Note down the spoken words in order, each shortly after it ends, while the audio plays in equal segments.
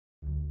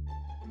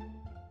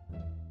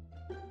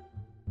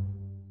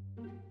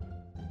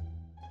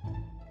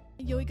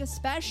有一个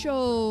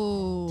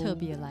special 特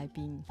别来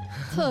宾，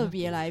特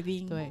别来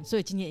宾，对，所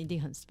以今天一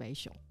定很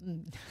special。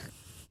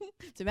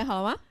准备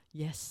好了吗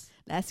 ？Yes，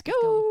 Let's go。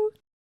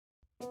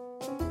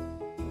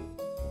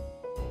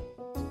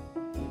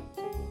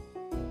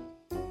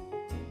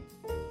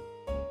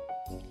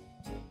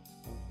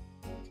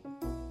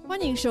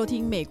欢迎收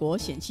听美国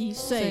贤妻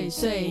碎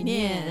碎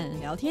念，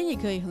聊天也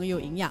可以很有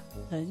营养，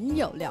很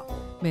有料。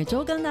每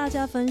周跟大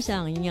家分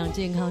享营养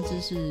健康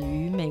知识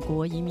与美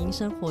国移民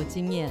生活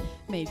经验，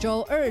每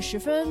周20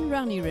分，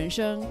让你人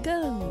生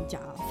更加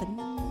分。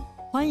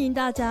欢迎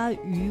大家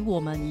与我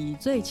们以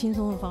最轻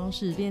松的方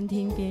式边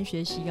听边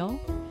学习哦。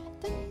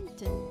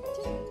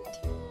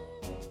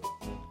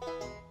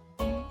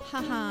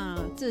哈哈，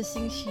这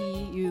星期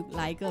又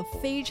来一个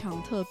非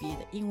常特别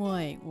的，因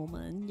为我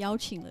们邀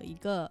请了一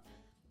个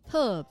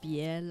特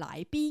别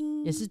来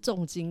宾，也是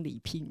重金礼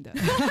聘的。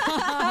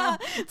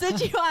这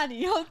句话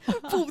你要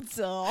负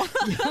责哦。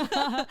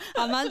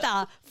阿曼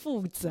达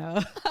负责。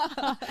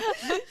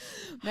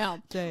没有，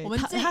对，我们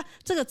他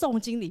这个重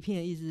金礼聘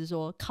的意思是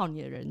说靠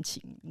你的人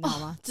情，你知道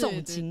吗？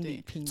重金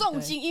礼聘，重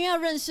金，因为要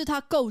认识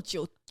他够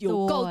久，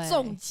有够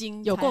重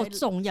金，有够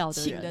重要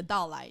的人，请得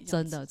到来，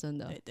真的真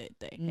的，对。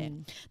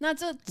那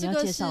这个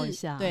是介绍一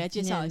下，对，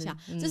介绍一下，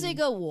这是一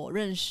个我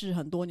认识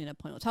很多年的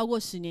朋友，超过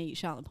10年以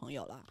上的朋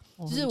友啦。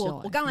就是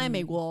我刚来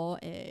美国，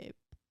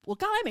我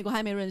刚来美国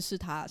还没认识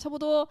他，差不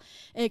多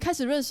开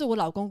始认识我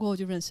老公过后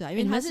就认识他，因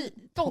为他是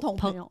共同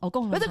朋友，不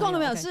是共同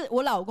朋友，是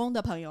我老公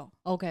的朋友。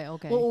OK，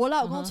 我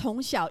老公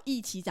从小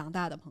一起长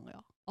大的朋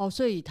友。哦，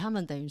所以他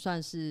们等于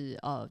算是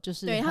就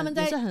是对，他们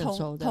在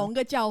同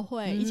个教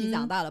会一起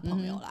长大的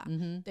朋友啦。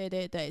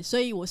对，所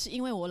以我是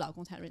因为我老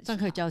公才认识他。这样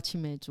可以叫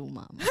青梅竹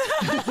马吗？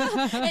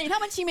他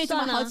们青梅竹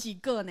马好几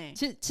个呢。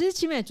其实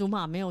青梅竹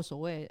马没有所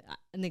谓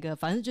那个，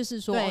反正就是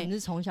说你是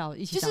从小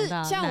一起长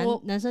大，就是像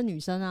我男生女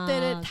生啊。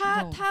对，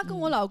他跟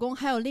我老公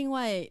还有另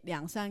外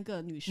2-3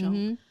个女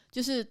生。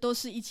就是都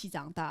是一起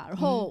长大，然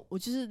后我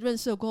就是认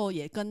识了过后，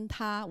也跟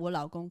我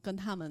老公跟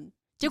他们，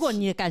结果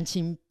你的感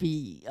情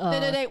比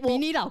对，比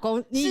你老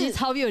公，你已经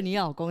超越你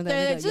老公的那个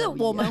友谊了。对，就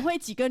是我们会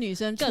几个女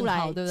生出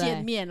来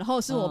见面，然后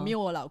是我没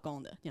有我老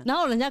公的，然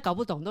后人家搞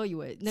不懂，都以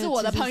为那是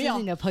我的朋友，是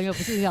你的朋友，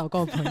不是你老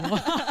公的朋友。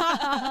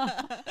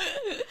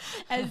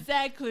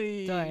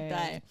Exactly，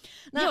 对，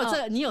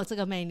你有这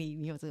个魅力，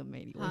你有这个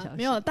魅力，我想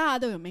没有，大家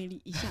都有魅力，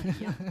一向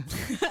一样，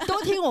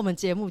都听我们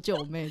节目就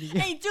有魅力。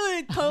就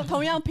是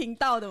同样频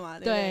道的嘛，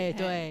对，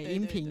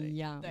音频一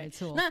样，没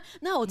错。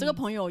那我这个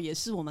朋友也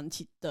是我们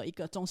的一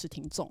个忠实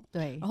听众，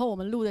对。然后我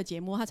们录的节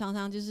目，他常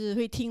常就是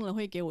会听了，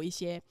会给我一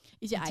些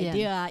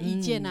idea 啊、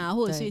意见啊，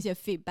或者是一些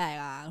feedback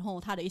啊，然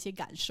后他的一些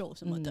感受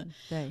什么的。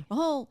对。然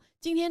后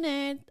今天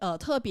呢，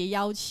特别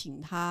邀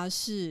请他，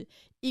是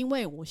因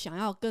为我想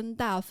要跟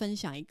大家分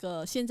享一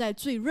个现在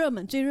最热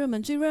门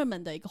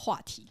的一个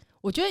话题。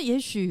我觉得也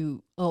许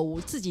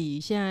我自己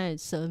现在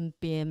身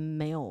边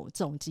没有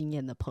这种经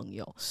验的朋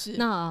友，是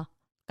那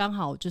刚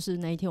好就是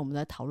那一天我们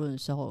在讨论的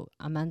时候，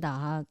阿曼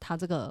达他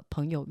这个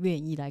朋友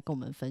愿意来跟我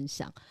们分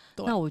享，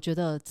那我觉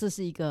得这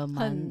是一个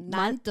很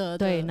难得的，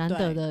对，难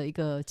得的一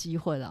个机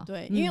会啦。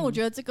对，因为我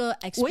觉得这个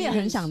experience 我也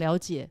很想了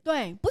解。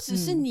对，不只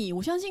是你，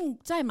我相信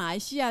在马来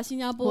西亚、新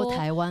加坡、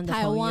台湾的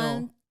朋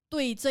友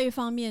对这一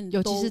方面，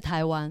尤其是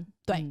台湾，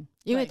对。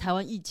因为台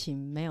湾疫情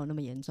没有那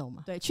么严重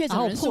嘛，对，确诊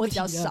人数比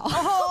较少。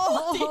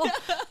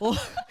我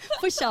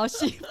不小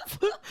心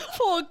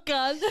破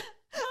梗，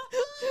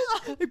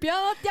你不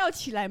要吊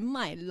起来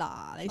卖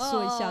啦！来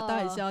说一下，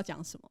到底是要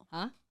讲什么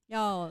啊？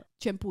要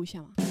宣布一下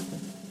吗？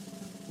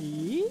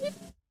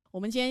我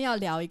们今天要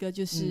聊一个，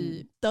就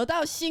是得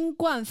到新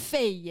冠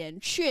肺炎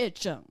确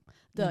诊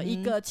的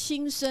一个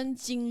亲身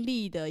经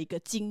历的一个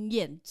经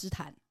验之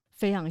谈。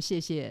非常谢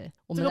谢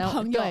我们这个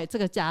朋友，对这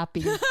个嘉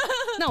宾。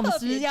那我们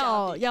是不是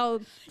要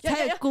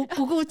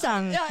鼓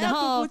掌，然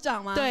后鼓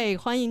掌吗？对，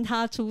欢迎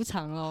他出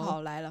场哦。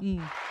好，来了。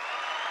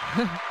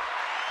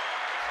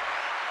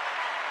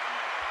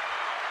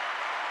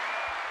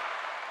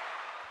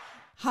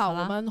好，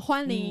我们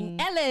欢迎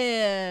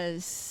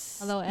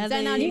Alice。Hello， Alice，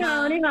 在哪里？你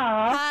好，你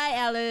好。Hi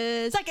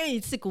Alice， 再给你一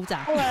次鼓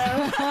掌。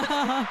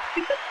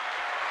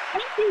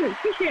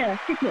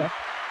谢谢。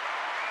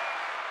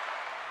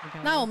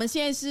那我们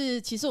现在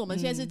是，其实我们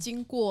现在是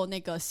经过那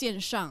个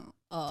线上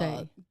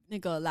那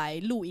个来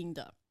录音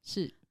的，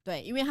是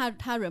对，因为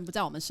他人不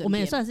在我们身边，我们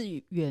也算是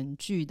远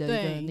距的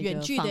一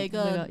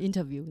个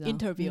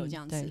interview 这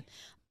样子。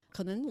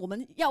可能我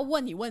们要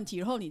问你问题，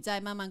然后你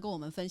再慢慢跟我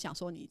们分享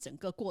说你整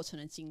个过程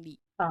的经历。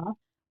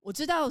我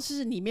知道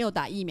是你没有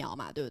打疫苗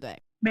嘛，对不对？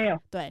没有。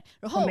对，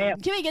然后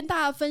你可以跟大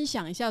家分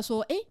享一下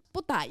说，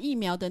不打疫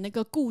苗的那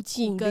个顾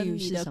忌跟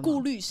你的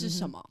顾虑是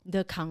什么？你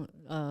的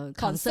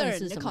concern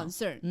是什么？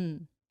 concern，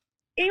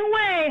 因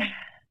为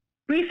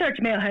research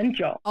没有很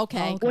久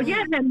 ，OK， 我觉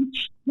得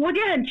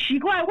很奇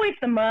怪，为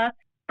什么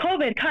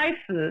COVID 开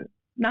始，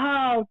然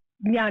后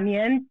2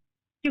年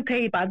就可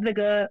以把这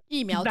个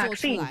疫苗做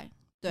出来，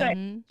对，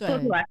做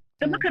出来，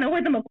怎么可能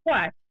会这么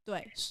快？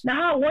对。然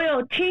后我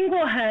有听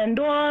过很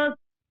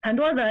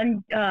多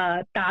人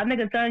打那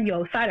个针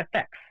有 side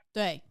effects，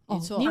 对，没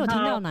错。你有听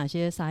到哪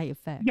些 side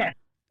effect？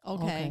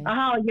 Yes。OK， 然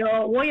后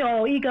我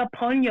有一个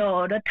朋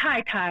友的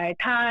太太，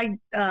她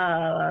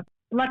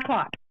blood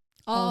clot，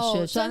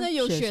 血栓，真的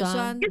有血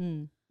栓，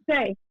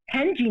对，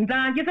很紧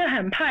张，就是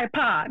很害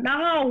怕，然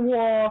后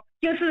我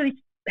就是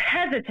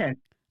hesitant，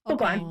 不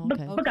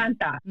敢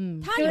打。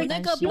他有那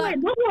个因为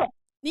如果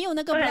你有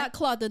那个 blood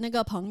clot 的那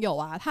个朋友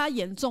啊，他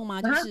严重吗？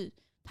就是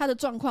他的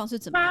状况是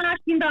怎么样？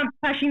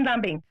他心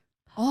脏病。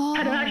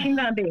他得心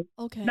脏病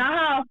 ，OK， 然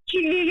后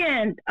去医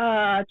院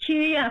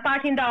发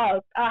现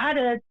到他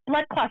的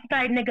blood clot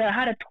在那个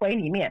他的腿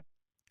里面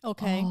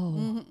 ，OK，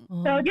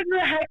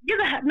 就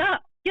是很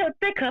那就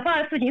最可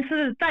怕的事情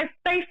是在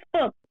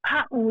Facebook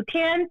他5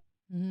天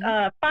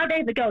8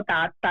 days ago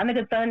打那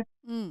个针，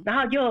然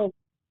后就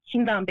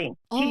心脏病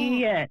去医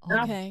院，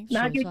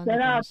然后就得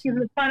到就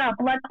是发到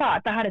blood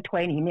clot 在他的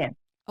腿里面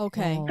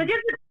 ，OK， 这就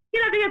是现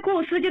在这个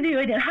故事就是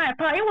有一点害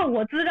怕，因为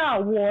我知道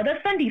我的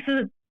身体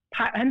是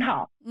很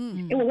好，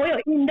因为我有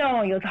运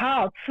动，有好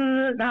好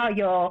吃，然后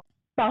有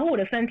保护我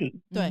的身体，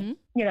对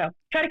，you know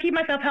try to keep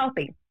myself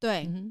healthy，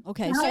 对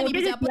 ，OK， 所以你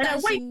比较不担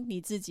心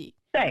你自己，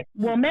对，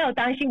我没有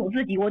担心我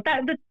自己，我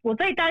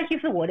最担心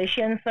是我的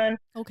先生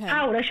 ，OK， 还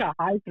有我的小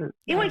孩子，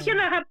因为现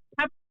在他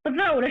不知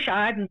道我的小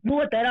孩子如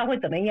果得到会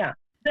怎么样，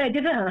对，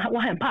就是我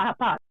很怕。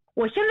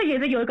我现在也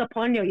是有一个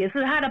朋友，也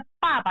是他的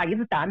爸爸也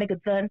是打那个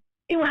针，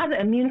因为他是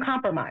immune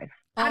compromise，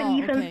 他的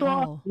医生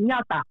说你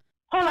要打。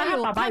后来他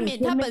爸爸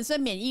他本身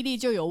免疫力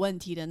就有问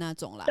题的那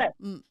种啦。对，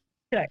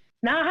对。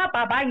然后他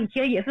爸爸以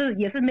前也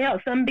是没有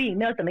生病，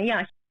没有怎么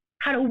样。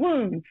他的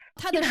wounds，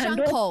 他的伤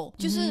口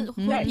就是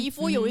皮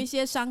肤有一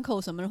些伤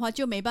口什么的话，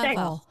就没办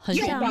法很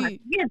越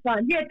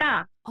转越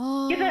大。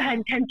就是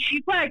很奇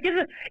怪，就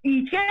是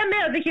以前没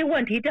有这些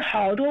问题，就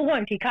好多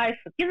问题开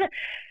始，就是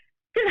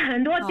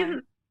很多就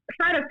是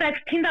side effects，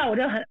 听到我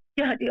就很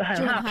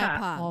害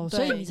怕。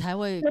所以你才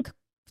会。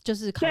就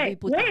是考虑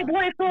不打，我也不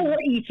会说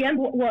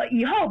我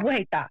以后不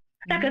会打，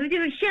但可是就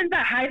是现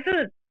在还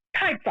是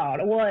太早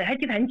了，我还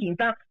觉得很紧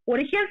张，我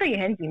的先生也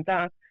很紧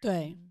张，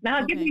对，然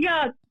后就是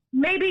要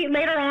maybe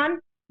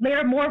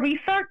later more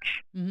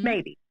research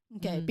maybe，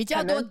 OK， 比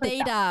较多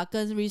data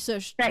跟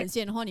research 呈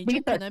现的话，你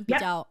就可能比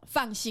较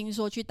放心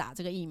说去打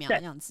这个疫苗这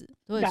样子。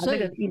对，所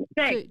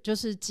以就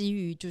是基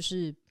于就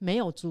是没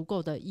有足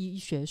够的医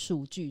学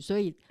数据，所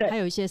以还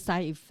有一些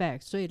side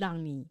effect， 所以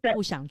让你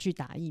不想去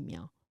打疫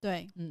苗。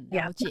对，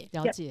了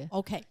解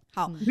 ，OK，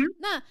 好。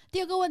那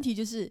第二个问题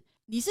就是，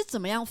你是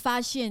怎么样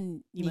发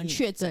现你们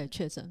确诊？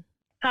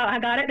好 ，I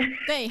got it。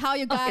对 ，How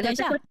you got it？ 等一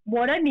下，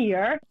我的女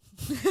儿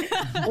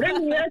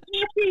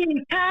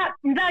她，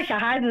你知道小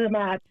孩子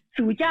嘛，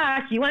暑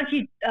假喜欢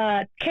去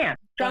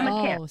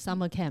camp，drama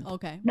camp，summer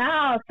camp，OK。然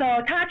后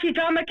她去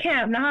drama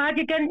camp， 然后她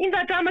就你知道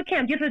drama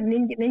camp 就是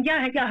人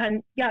家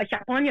要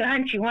小朋友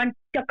很喜欢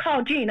要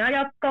靠近，然后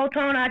要沟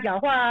通啊，讲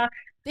话啊。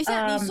等一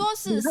下，你说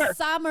是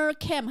summer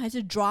camp 还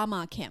是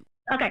drama camp？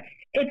 Okay,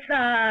 it's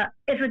a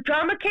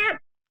drama camp,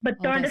 but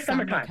during the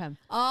summertime.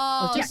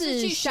 就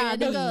是去学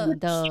那个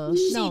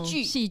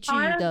戏剧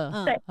的，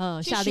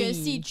去学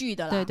戏剧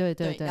的啦。对，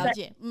了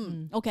解。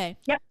OK，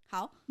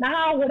 好。然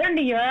后我的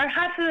女儿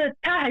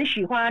她很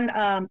喜欢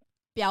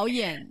表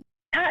演，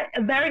她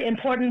a very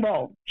important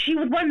role. She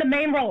was one of the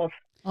main roles.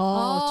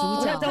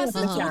 主角，她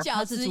是主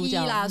角之一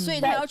啦，所以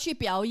她要去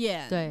表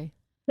演。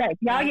对，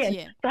表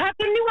演，他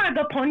跟另外一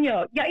个朋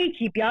友要一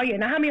起表演，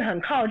然后他们又很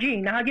靠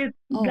近，然后就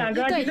两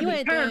个因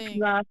为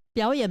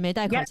表演没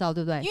戴口罩，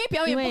对不对？因为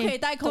表演不可以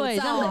戴口罩，对，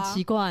这样很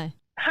奇怪。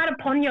他的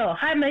朋友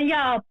他们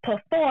要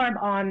perform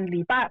on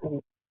礼拜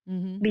五，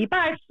礼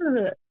拜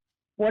四，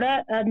我的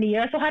女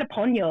儿说她的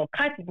朋友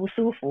开始不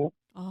舒服，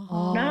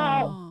然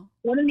后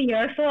我的女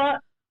儿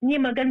说你有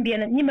没有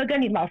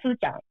跟你老师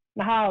讲？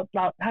然后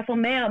他说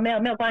没有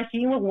关系，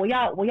因为我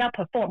要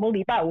perform， 我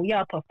礼拜五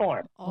要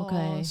perform，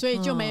 所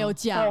以就没有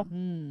讲，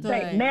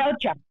对，没有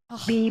讲。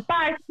礼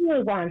拜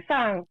四晚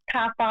上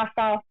他发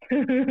烧，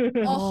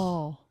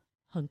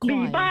很快。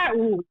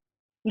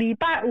礼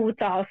拜五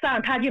早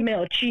上他就没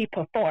有去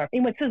perform，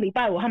 因为是礼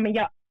拜五他们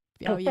要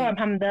perform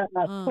他们的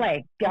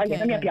play 表演，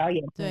他们要表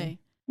演。对，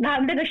那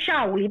个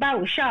礼拜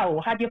五下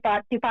午他就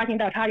发现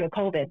到他有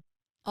COVID。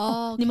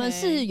你们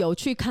是有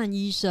去看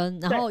医生，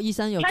然后医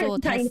生有做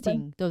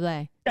testing， 对不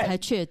对？才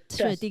确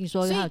定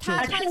说他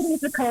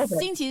是 COVID。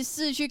星期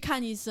四去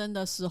看医生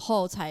的时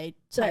候才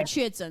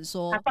确诊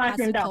说他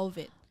是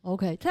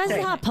COVID。OK， 但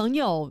是他朋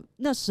友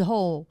那时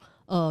候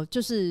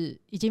就是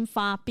已经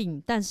发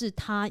病，但是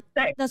他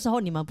那时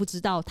候你们不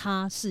知道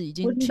他是已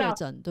经确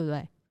诊，对不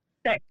对？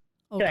对。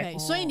OK，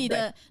 所以你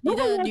的如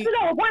果我知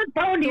道，我不会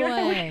把我女儿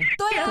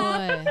对啊，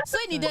所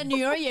以你的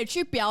女儿也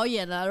去表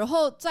演了，然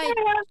后在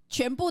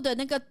全部的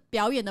那个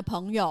表演的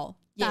朋友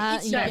也一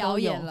起表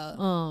演了，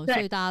所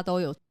以大家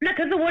都有。那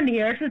可是我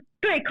女儿是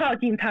最靠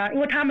近他，因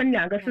为他们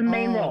两个是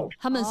main role，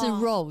 他们是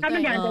role， 他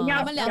们两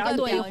个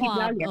对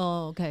话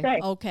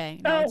，OK，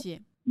 了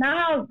解。然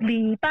后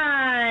礼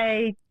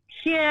拜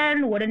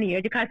天我的女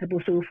儿就开始不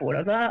舒服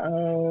了，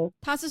说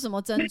她是什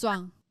么症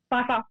状？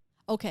发烧。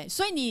OK，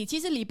 所以你其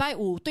实礼拜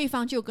五对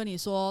方就跟你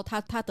说他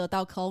得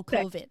到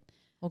COVID，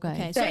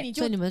 OK，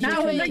 所以你们然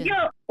后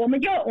我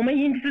们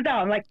已经知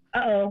道 like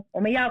我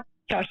们要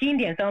小心一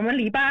点，所以我们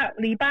礼拜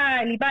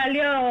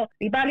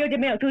六就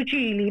没有出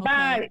去，礼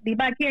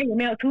拜天也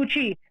没有出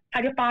去，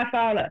他就发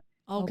烧了。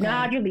OK， 然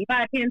后就礼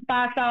拜天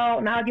发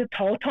烧，然后就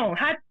头痛。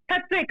他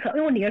因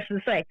为我女儿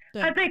10岁，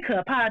他最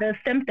可怕的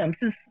symptom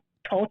是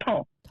头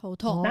痛。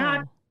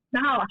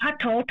然后他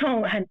头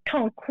痛很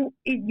痛，哭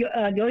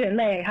流眼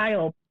泪，还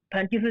有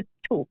就是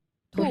吐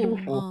不舒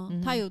服。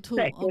他有吐，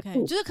对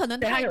 ，OK， 就是可能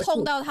太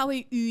痛到他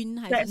会晕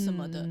还是什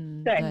么的。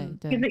对，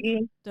就是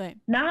晕。对。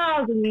然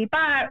后礼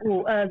拜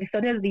五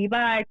首先是礼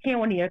拜天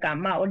我女儿感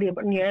冒，我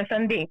女儿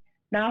生病，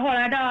然后后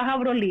来到差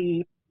不多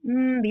礼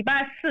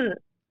拜4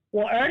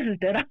我儿子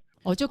得了。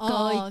就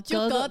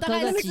隔大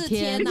概4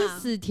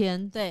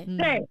天，对，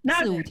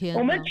那4-5天，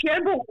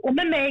我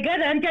们每个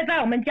人就在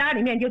我们家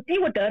里面就几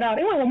乎得到，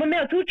因为我们没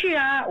有出去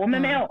啊，我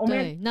们没有，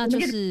对，那就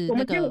是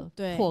那个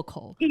破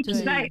口，一起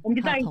我们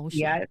就在一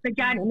起啊，在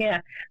家里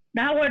面，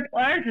然后我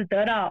儿子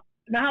得到，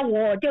然后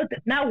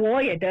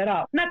我也得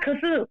到，那可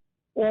是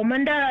我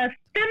们的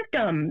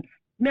symptoms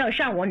没有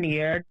像我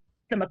女儿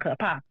这么可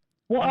怕，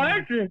我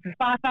儿子只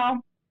发烧，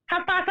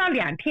他发烧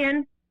2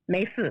天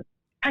没事，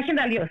他现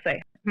在6岁。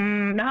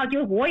然后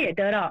就我也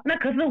得到，那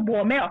可是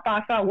我没有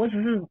发烧，我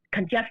只是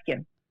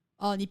congestion。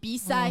你鼻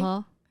塞，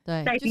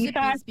对，就是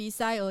鼻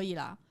塞而已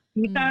啦。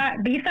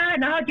鼻塞，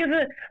然后就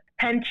是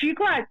很奇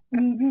怪，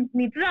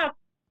你知道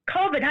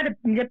COVID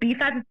你的鼻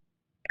塞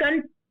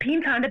跟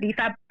平常的鼻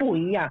塞不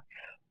一样。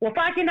我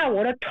发现到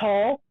我的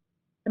头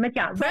怎么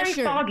讲 ，very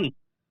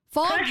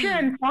foggy，pressure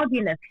and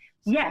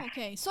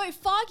fogginess。Yes。OK， 所以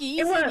foggy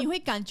意思你会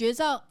感觉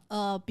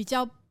到比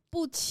较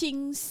不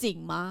清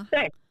醒吗？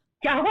对。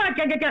讲话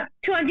讲，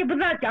突然就不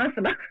知道讲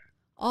什么。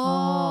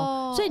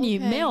所以你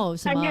没有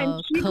什么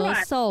咳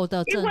嗽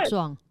的症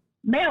状？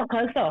没有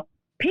咳嗽，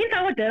平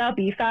常会得到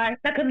鼻塞，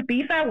那可是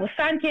鼻塞我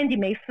3天就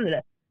没事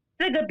了。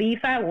这个鼻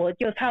塞我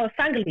就超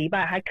3个礼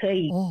拜还可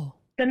以，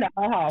真的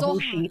好好呼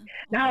吸。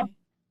然后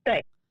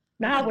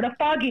然后我的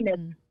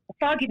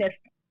fogginess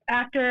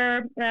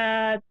after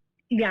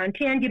 2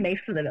天就没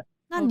事了。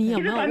那你有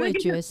没有味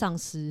觉丧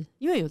失？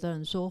因为有的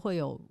人说会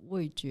有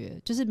味觉，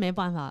就是没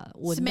办法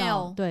闻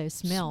到，对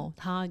smell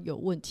它有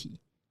问题。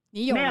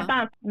你有吗？没有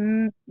办法，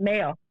没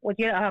有，我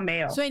觉得没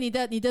有。所以你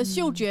的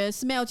嗅觉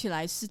smell 起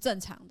来是正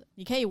常的，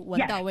你可以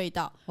闻到味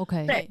道。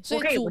OK， 对，所以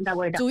可以闻到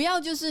味道。主要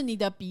就是你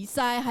的鼻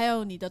塞，还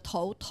有你的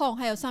头痛，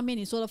还有上面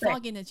你说的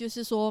fogginess， 就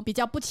是说比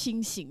较不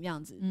清醒这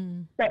样子。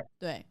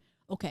对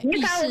 ，OK，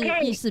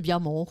 意识比较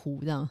模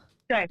糊这样。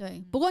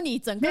对。不过你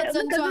整个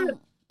症状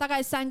大概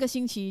3个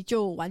星期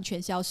就完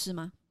全消失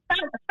吗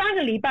？3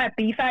个礼拜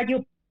鼻塞就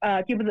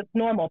不是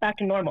back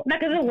to normal。那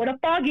可是我的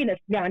fogginess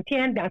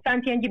 2-3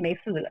天就没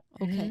事了。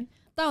OK，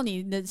 到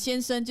你的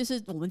先生就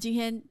是我们今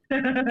天这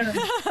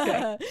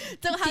个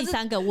第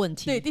3个问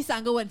题。对，第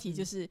3个问题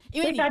就是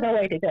因为第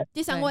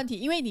3个问题，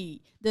因为你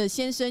的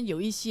先生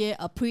有一些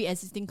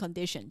pre-existing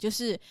condition， 就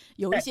是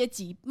有一些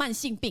慢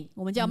性病，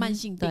我们叫慢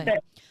性病。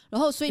然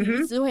后所以你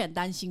一直会很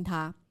担心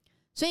他。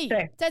所以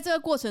在这个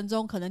过程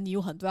中，可能你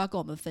有很多要跟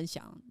我们分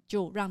享，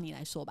就让你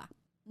来说吧。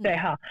对，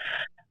好，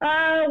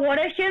我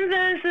的先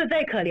生是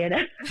最可怜的，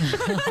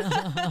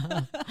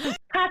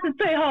他是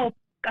最后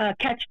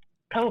catch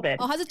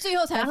COVID。他是最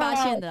后才发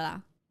现的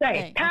啦。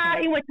对，他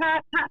因为他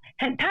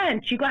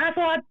很奇怪，他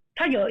说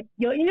他有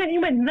因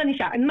为你知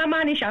道你妈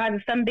妈你小孩子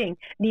生病，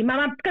你妈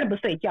妈根本不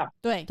睡觉。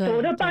对，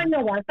我就半夜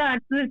晚上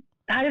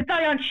还是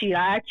照样起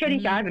来，确定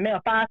小孩子没有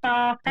发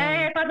烧，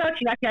发烧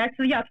起来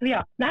吃药，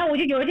然后我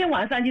就有一天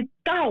晚上就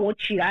刚好我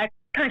起来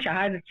看小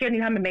孩子，确定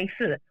他们没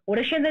事。我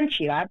的先生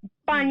起来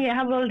半夜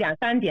差不多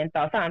2-3点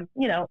早上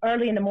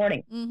early in the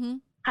morning，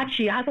 他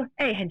起来他说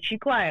很奇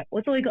怪，我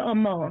做一个噩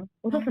梦。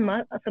我说什么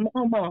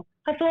噩梦？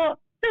他说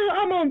这个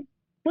噩梦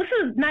不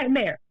是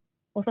nightmare。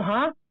我说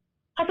哈，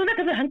他说那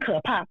个是很可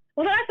怕。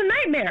我说 that's a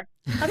nightmare。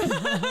他说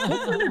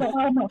不是那种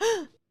噩梦。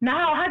然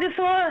后他就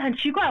说很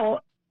奇怪，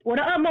我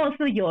的噩梦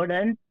是有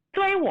人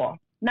追我，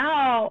然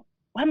后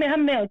他们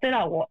没有追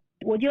到我，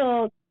我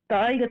就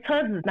找到一个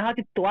车子，然后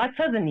就躲在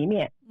车子里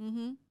面。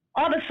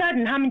All of a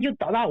sudden 他们就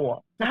找到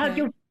我，然后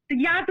就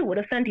压住我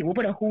的身体，我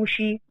不能呼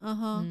吸。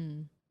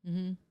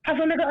他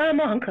说那个噩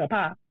梦很可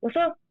怕。我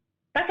说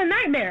that's a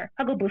nightmare。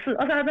他说不是。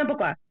我说他真不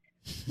管。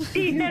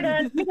那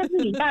个是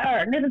礼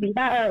拜2，那是礼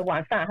拜2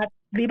晚上，他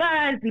礼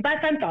拜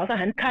3早上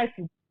很开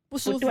始不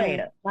对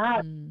了，然后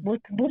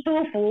不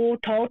舒服，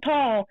头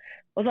痛。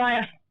我说哎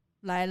呀。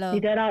来了，你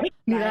来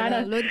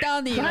了，轮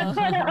到你了。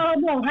他的噩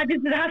梦，他就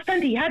是他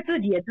身体，他自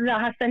己也知道，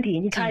他身体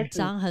已经开始紧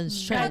张，很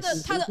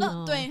stress。他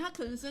的对他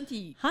可能身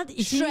体，他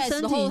已经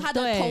身体，他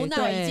的头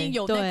脑已经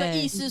有那个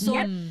意识说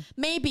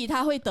 ，maybe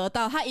他会得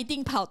到，他一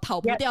定逃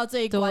不掉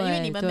这一关，因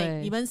为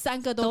你们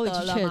3个都得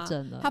了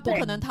嘛，他不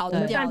可能逃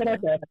得掉。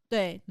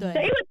对，因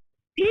为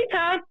平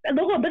常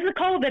如果不是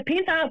COVID，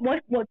 平常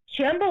我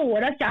全部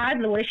我的小孩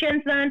子，我的先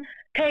生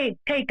可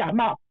以感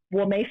冒，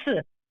我没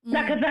事。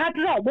那可是他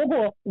知道，如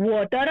果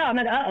我得到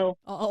那个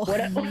我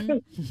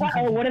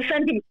的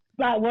身体，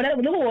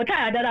如果我太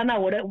太得到，那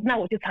我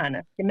就惨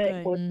了，因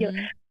为我就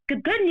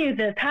good news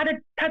is 他就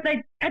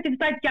是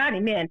在家里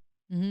面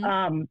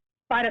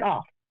fight it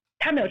off，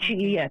 他没有去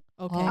医院。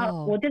OK，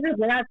 我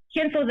要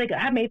先说这个，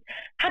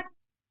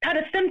他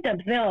的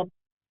symptoms 没有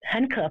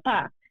很可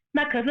怕，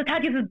那可是他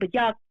就是比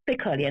较最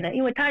可怜的，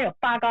因为他有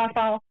发高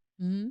烧，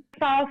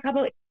烧差不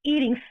多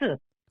104。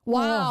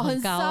哇，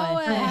很高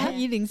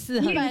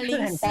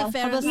104，104差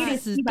不多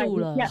40度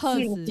了，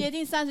很接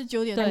近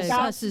39点，对，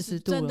快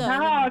40度了。然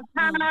后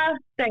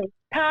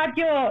他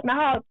就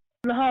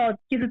然后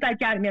就是在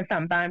家里面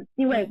上班，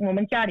因为我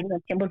们家里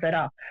面全部得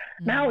到。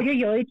然后我就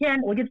有一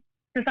天我就去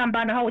上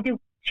班，然后我就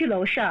去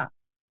楼下，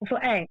我说：“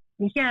哎，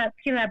你现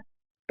在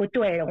不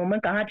对了，我们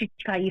赶快去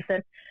看医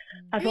生。”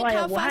他说：“哎，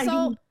我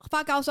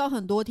发高烧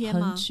很多天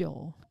吗？很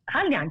久，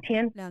他2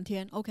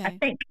天，OK， I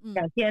think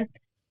 2天。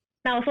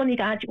那我说你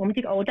赶快去，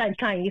我带你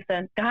去看医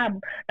生，然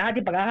后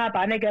就把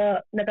那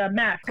个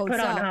mask 口罩，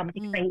然后我们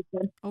去看医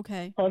生。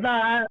OK， 口罩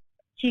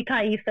去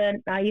看医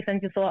生，然后医生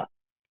就说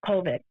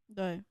COVID。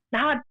对。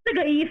然后这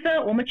个医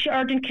生我们去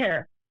urgent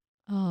care，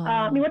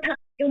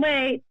 因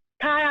为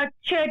他要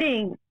确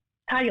定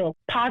他有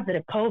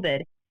positive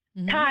COVID，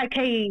他还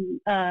可以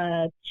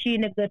去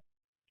那个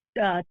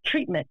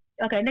treatment。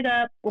OK， 那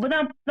个我不知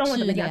道中文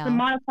怎么讲，是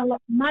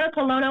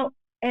monoclonal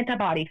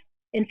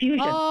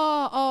antibodies。infusion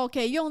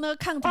OK， 用那个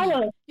抗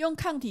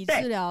体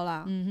治疗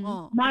啦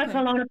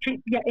monoclonal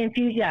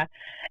infusion，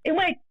 因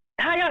为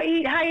他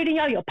一定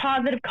要有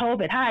positive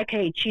COVID， 他还可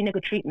以去那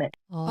个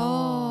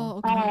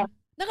treatment。OK，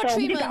 那个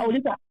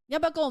treatment 你要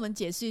不要跟我们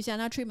解释一下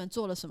那 treatment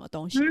做了什么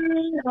东西？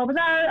我不知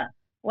道，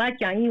我要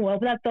讲英文，我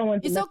不知道中文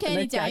怎么讲。It's OK，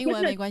 你讲英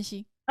文没关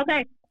系。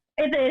OK，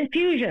 it's an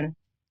infusion.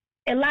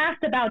 It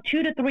lasts about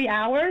 2 to 3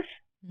 hours,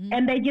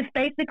 and they just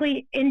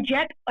basically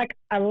inject like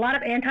a lot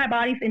of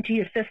antibodies into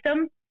your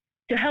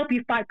system.To help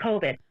you fight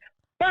COVID.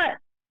 But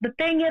the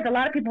thing is, a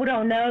lot of people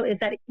don't know is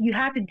that you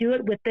have to do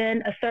it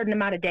within a certain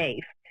amount of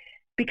days.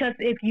 Because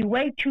if you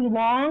wait too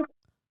long,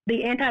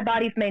 the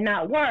antibodies may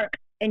not work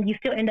and you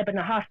still end up in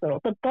the hospital.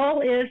 The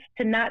goal is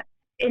to not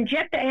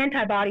inject the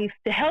antibodies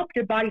to help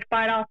your body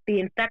fight off the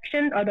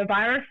infection or the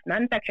virus,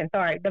 not infection,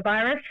 sorry, the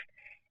virus.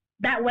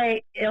 That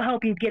way, it'll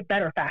help you get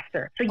better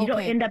faster. So you don't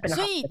end up in the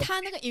hospital. 所以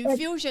它那个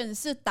infusion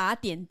是打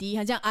点滴，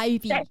很像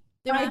IV。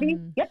对吧？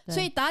所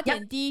以打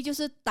点滴就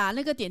是打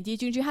那个点滴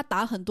进去，它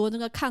打很多那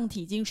个抗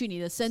体进去你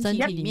的身体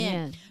里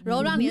面，然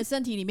后让你的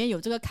身体里面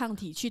有这个抗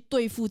体去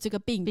对付这个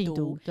病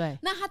毒。对。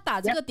那他打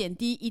这个点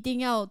滴一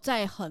定要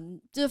在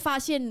就是发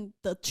现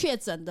的确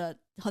诊的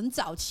很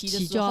早期的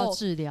时候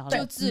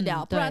就治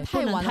疗，不然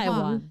太晚的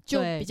话就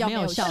比较没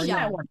有效用。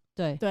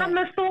对。他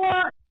们说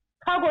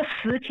超过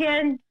10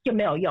天就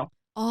没有用。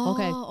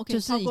OK， 就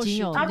是已经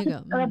有那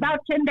个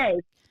about 10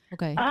 days。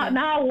OK。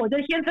然后我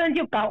的先生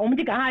我们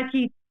就赶快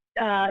去。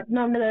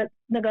弄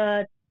那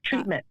个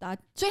treatment，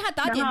 所以他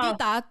打点滴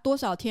打多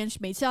少天？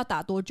每次要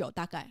打多久？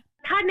大概？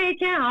他那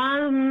天好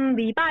像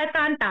礼拜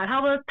3打，差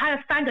不多他要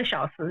3个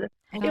小时，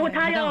因为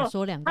他要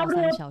说2到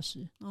3小时。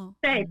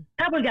对，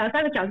差不多2、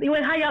3个小时，因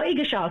为他要1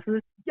个小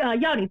时，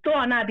要你坐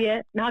在那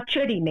边，然后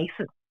确定没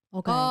事。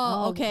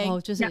OK，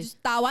 就是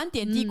打完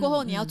点滴过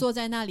后，你要坐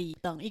在那里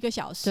等1个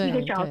小时，1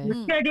个小时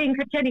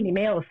确定你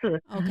没有事。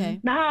OK，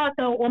 然后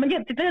我们这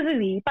是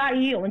礼拜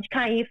1我们去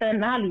看医生，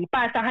然后礼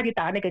拜3他就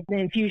打那个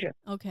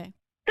infusion。OK，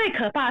 最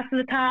可怕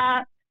是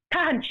他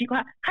很奇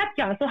怪，他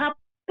讲说他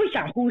不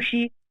想呼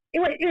吸，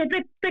因为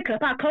最可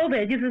怕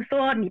COVID 就是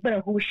说你不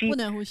能呼吸，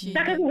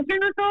那可是我先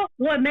生说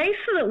我没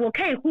事，我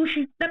可以呼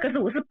吸，那可是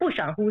我是不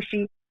想呼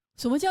吸。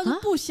什么叫做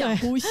不想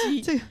呼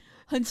吸？这个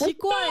很奇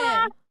怪耶。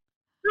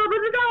我不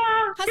知道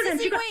啊，他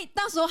是因为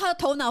当时候他的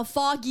头脑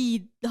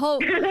foggy， 然后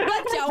乱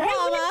讲话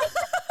吗？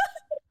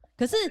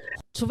可是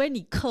除非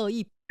你刻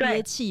意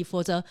憋气，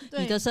否则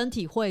你的身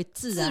体会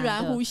自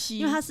然呼吸，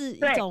因为它是一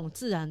种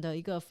自然的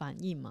一个反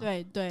应嘛。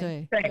对。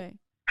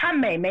他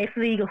妹妹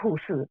是一个护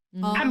士，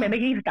他妹妹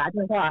就一直打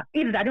电话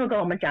跟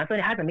我们讲说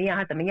他怎么样，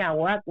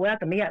我要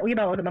怎么样，要不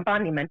然我怎么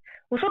帮你们？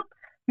我说。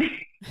你是护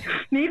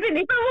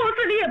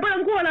士，你也不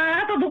能过来。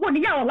他说如果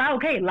你要我来，我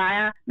可以来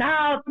啊。然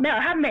后没有，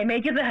他妹妹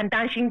就是很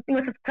担心，因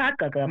为是他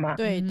哥哥嘛。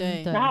对。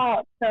然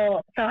后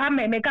他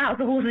妹妹刚好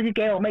是护士，就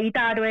给我们一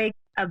大堆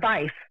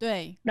advice。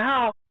对。然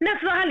后那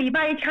时候他礼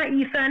拜1看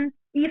医生，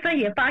医生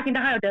也发现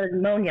他有得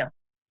pneumonia。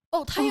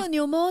他有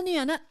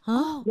pneumonia 那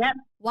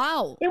哇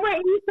哦！因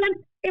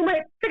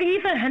为这个医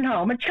生很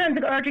好，我们劝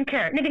这个 urgent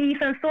care， 那个医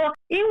生说，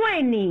因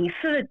为你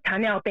是糖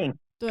尿病。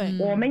对，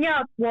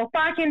我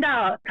发现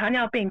到糖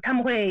尿病，他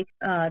们会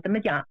怎么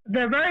讲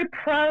 ？They're very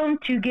prone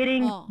to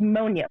getting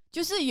pneumonia，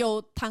就是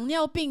有糖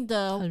尿病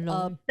的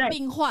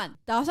病患，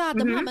然后他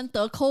们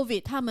得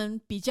COVID， 他们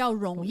比较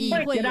容易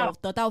会有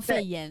得到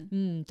肺炎。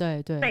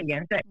对，肺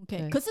炎对。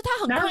OK， 可是他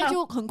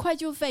很快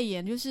就肺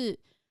炎，就是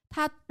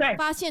他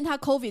发现他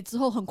COVID 之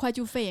后很快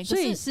就肺炎，所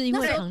以是因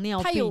为糖尿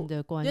病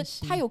的关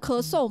系。他有咳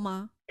嗽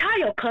吗？他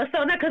有咳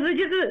嗽，那可是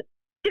就是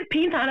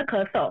平常的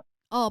咳嗽。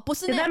不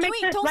是那，因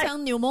为通常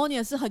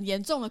pneumonia 是很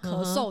严重的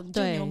咳嗽，你就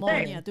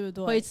pneumonia 对不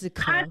对？会一直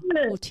咳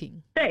不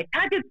停。对，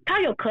他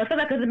有咳嗽，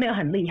但可是没有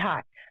很厉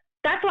害。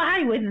That's why 他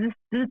以为只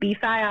是鼻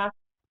塞啊。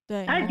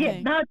对。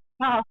然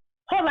后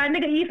后来那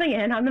个医生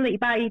也很好，那个礼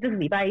拜一，这是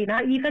礼拜一，然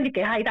后医生就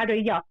给他一大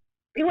堆药，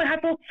因为他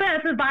说虽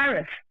然是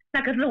virus，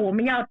 那可是我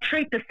们要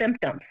treat the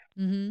symptoms，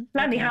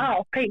 让你好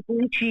好可以呼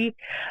吸。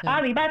然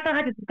后礼拜三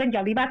他就跟你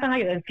讲，礼拜三他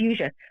有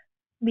infusion，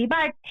 礼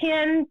拜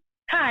天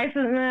他还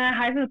是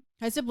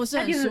不是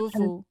很舒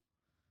服。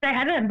对，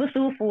还是很不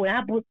舒服，然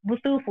后不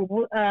舒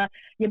服，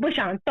也不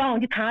想动，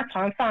就躺在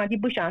床上就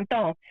不想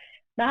动。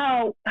然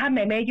后他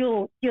妹妹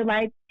就礼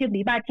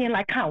拜天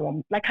来看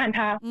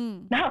他，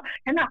然后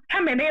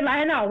他妹妹来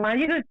很好玩，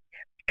就是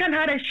看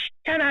他的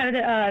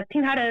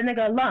听他的那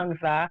个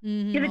lungs 啊，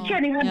就是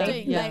确定他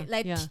没事，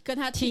来跟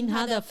他听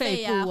他的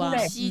肺啊、呼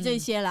吸这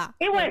些啦。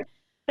因为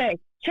对，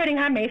确定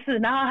他没事，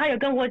然后他有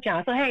跟我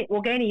讲说，嘿，我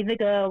给你一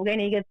个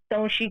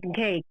东西，你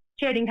可以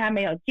确定他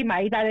没有，去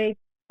买一大堆。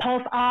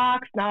Pulse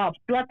ox， 然后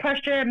blood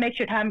pressure，make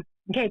sure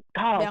你可以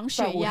好好量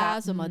血压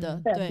什么的，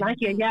对，量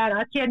血压，然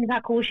后确定他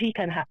呼吸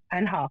可能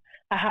很好，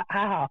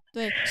还好。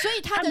对，所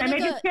以他的那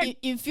个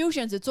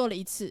infusion 只做了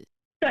一次，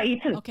对，一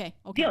次 ，OK，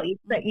 只有一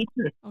次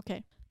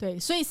 ，OK， 对，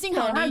所以幸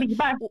好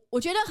我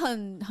觉得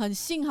很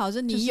幸好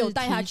是你有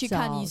带他去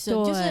看医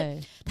生，就是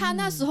他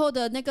那时候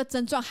的那个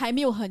症状还没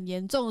有很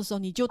严重的时候，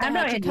你就带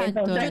他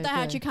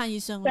去看医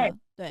生了，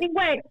对，因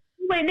为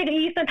那个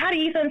医生，他的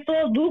医生说，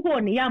如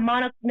果你要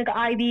那个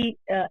IV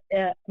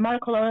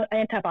monoclonal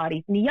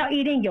antibodies， 你要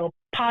一定有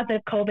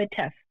positive COVID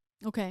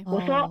test。OK，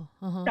 我说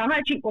赶快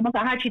去，我们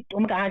赶快去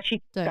弄，来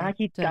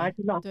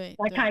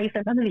看医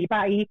生。他是礼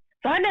拜一，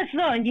反正那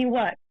时候已经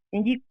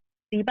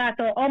礼拜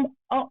说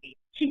8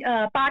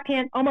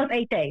天 ，almost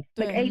 8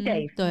 days，like 8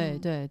 days。对。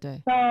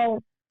So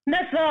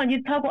那时候已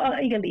经超过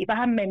1个礼拜，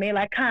他妹妹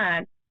来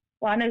看，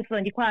哇，那个时候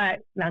已经快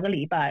2个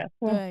礼拜了。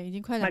对，已经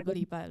快2个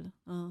礼拜了，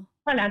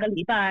快2个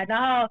礼拜，然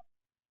后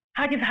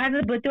他就是还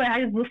是不对，还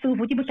是不舒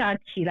服，就不想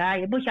起来，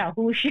也不想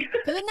呼吸。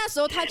可是那时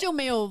候他就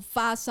没有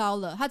发烧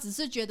了，他只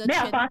是觉得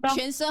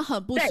全身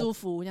很不舒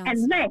服，这样子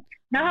很累。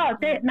然后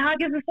然后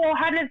就是说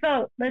他那时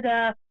候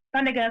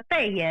他那个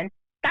肺炎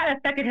 ，that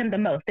affected him the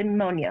most, the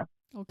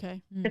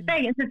pneumonia。OK，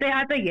 肺炎是对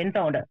他最严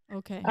重的。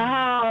OK， 然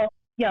后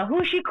有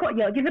呼吸困，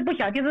就是不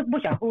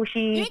想呼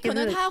吸，因为可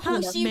能他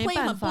呼吸会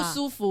很不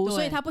舒服，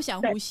所以他不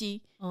想呼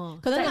吸。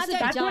可能他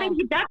在比较，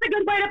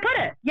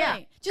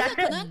对，就是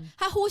可能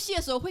他呼吸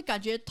的时候会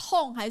感觉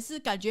痛，还是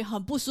感觉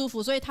很不舒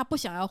服，所以他不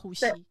想要呼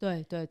吸。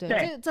对，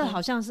这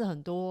好像是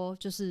很多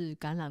就是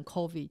感染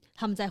COVID，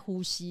 他们在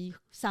呼吸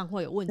上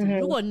会有问题。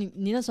如果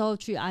你那时候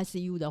去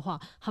ICU 的话，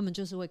他们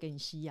就是会给你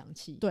吸氧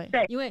气。对，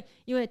因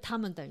为他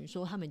们等于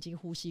说他们已经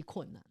呼吸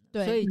困难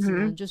了，所以只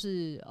能就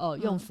是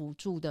用辅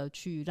助的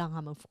去让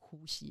他们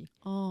呼吸。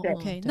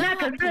OK， 那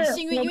很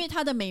幸运，因为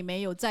他的妹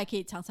妹有在，可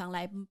以常常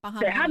来帮他。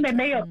对，他妹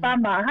妹有帮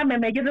忙。他妹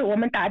妹就是我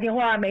们打电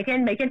话，每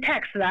天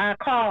text 啊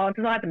call，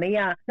 就说他怎么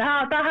样，然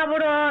后到差不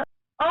多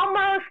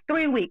almost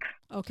 3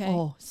 weeks，OK，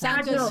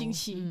 3个星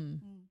期，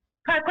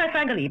快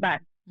3个礼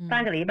拜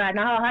，3个礼拜，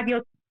然后他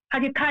就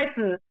开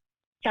始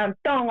想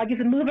动啊，就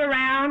是 move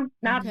around，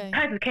 然后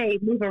开始可以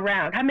move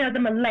around， 他没有这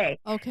么累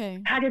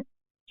 ，OK， 他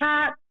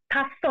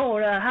瘦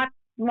了，他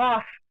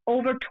lost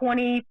over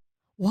 20。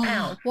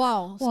哇，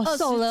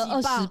瘦了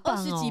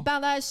20几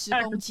磅，大概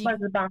10公斤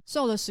，20磅，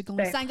瘦了10公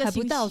斤，3个星期还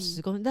不到10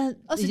公斤，但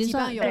20几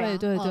磅有，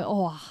对，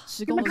哇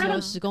，10公斤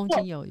，10公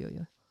斤有。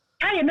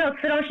他也没有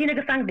吃东西，那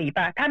个3个礼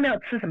拜，他没有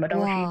吃什么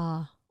东西，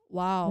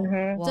哇，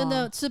真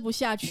的吃不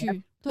下去，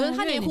可是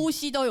他连呼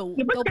吸都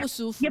不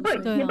舒服，也不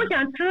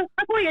想吃，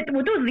他说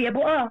我肚子也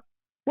不饿，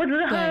我只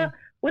是喝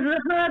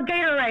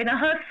Gatorade，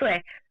 喝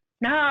水，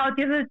然后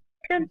就是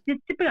就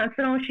不想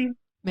吃东西。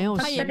没有，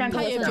他也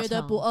觉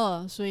得不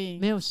饿，所以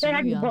没有食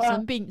欲啊。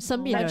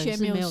生病的人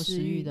是没有食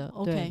欲的。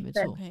OK， 没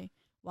错。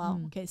哇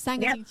 ，OK， 3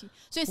个星期，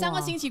所以3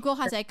个星期过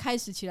后他才开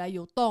始起来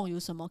有动有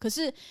什么？可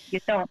是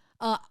3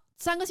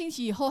个星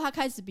期以后他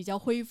开始比较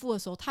恢复的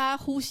时候，他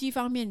呼吸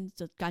方面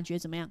的感觉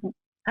怎么样？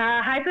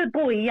还是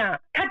不一样。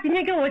他今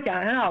天跟我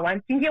讲很好玩，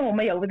今天我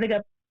们有这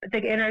个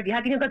interview， 他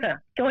今天跟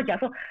我讲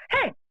说，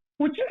嘿。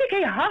我今天可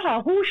以好好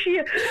呼吸，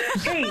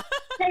可以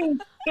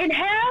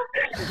inhale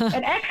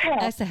and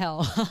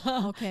exhale，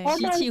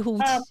 吸气呼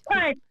气。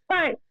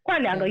快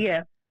2个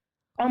月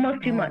 ，almost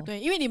 2 months。对，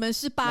因为你们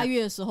是8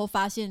月的时候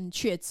发现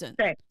确诊，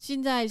对，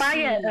现在是8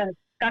月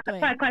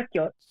快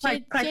10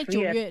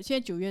月，现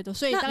在9月多，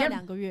所以大概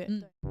2个月。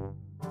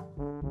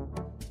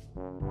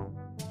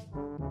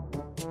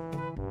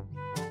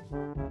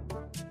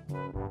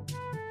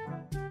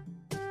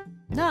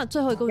那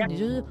最后一个问题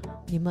就是，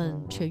你们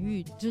痊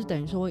愈，就是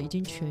等于说已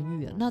经痊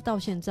愈了。那到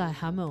现在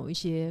还没有一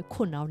些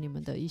困扰你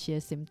们的一些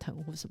symptom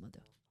或什么的？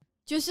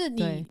就是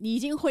你已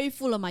经恢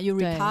复了嘛 ，you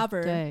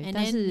recover， 对，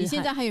但是你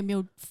现在还有没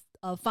有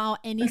found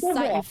any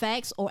side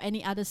effects or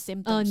any other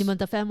symptoms？ 你们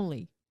的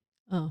family，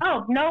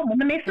 Oh no， 我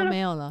们没事，没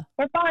有了。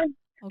我发现，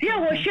只有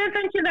我先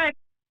生现在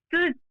就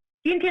是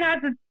今天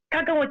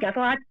他跟我讲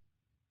说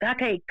他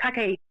可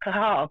以好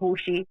好呼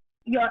吸。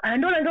有很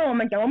多人跟我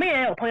们讲，我们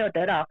也有朋友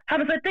得到，他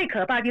们说最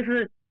可怕就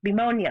是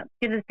pneumonia，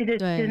 就是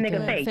那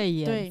个肺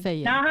炎，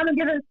然后他们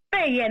就是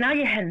肺炎，然后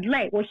也很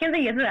累。我现在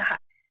也是，然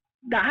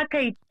后他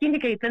今天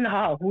可以真的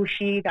好好呼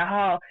吸，然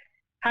后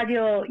他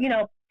就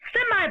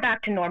semi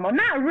back to normal,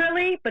 not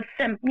really, but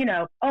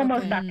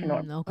almost back to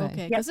normal.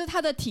 OK， 可是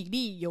他的体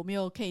力有没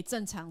有可以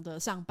正常的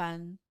上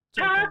班？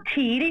他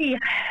体力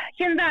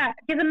现在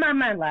就是慢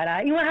慢来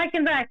了，因为他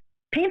现在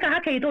平常他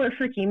可以做的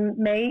事情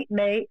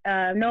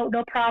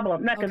no problem，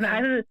 那可是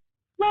还是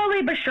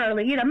slowly but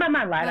surely， 慢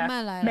慢来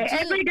了，每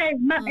every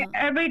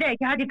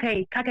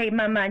day 他可以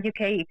慢慢就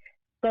可以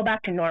go back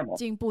to normal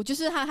进步，就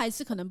是他还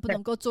是可能不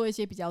能够做一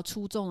些比较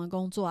出众的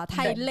工作啊，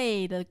太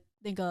累的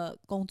那个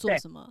工作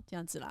什么这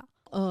样子啦。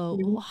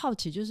我好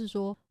奇就是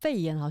说，肺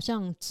炎好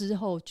像之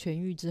后痊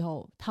愈之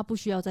后，他不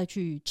需要再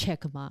去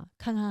check 吗？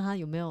看看他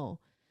有没有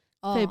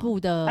肺部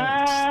的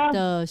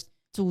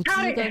组织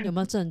跟有没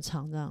有正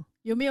常这样？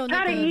有没有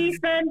他的医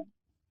生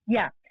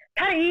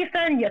他的医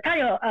生他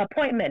有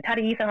appointment， 他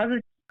的医生他是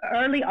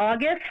early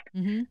August，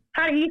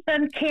 他的医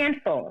生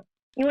cancel，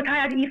 因为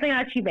医生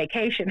要去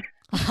vacation，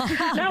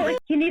 然后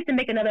he needs to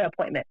make another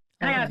appointment，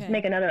 他要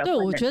make another appointment。 对，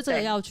我觉得这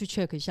个要去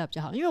check 一下比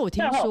较好，因为我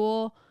听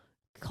说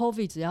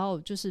COVID 只要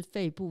就是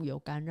肺部有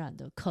感染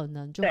的，可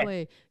能就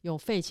会有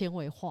肺纤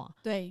维化，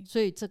对，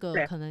所以这个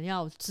可能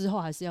要之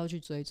后还是要去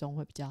追踪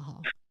会比较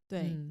好。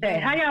对，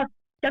他要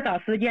找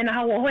时间，然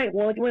后我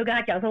有跟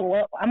他讲说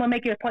I'm gonna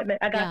make your appointment,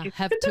 I got you.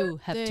 Have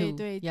to，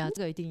 对呀，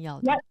这个一定要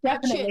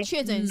的。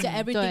确诊一下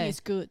everything is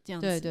good 这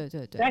样子。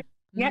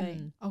对。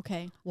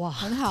OK， 哇，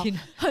很好，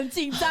很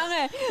紧张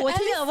哎，我听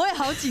了我也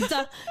好紧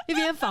张，一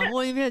边访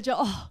问一边就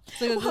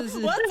这个真是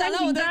我很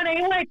紧张的，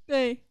因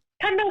为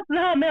他那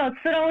时候没有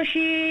吃东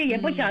西，也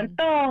不想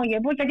动，也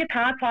不想去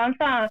躺在床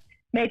上，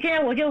每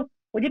天我就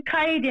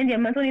开一点点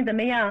门说你怎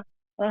么样？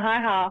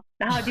还好，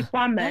然后就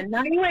关门，然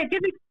后因为就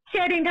是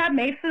确定他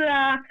没事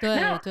啊，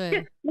然后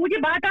我就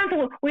把他当成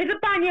我也是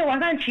半夜晚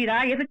上起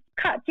来也是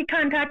去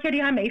看他，确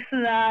定他没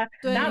事啊，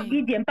然后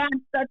1点半，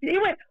因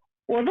为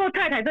我做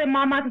太太对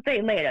妈妈是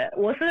最累的，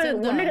我那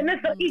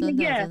时候1个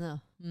月，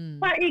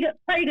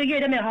快一个月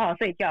都没有好好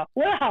睡觉，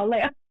我也好累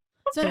啊。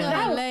真的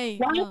很累，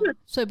我还是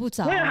睡不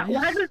着，我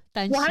还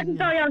是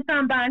照样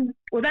上班，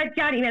我在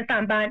家里面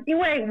上班，因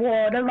为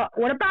我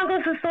的办公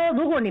室说，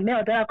如果你没有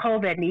得到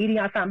COVID， 你一定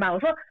要上班。我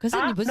说，可是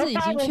你不是已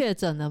经确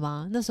诊了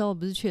吗？那时候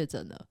不是确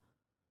诊了？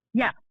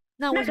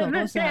那为什么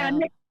公司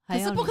可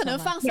是不可能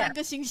放3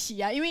个星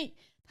期啊，因为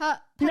他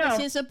的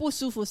先生不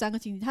舒服3个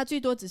星期，他最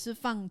多只是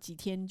放几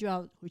天就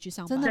要回去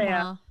上班。真的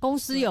吗？公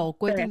司有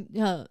规定，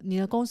你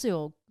的公司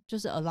有就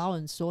是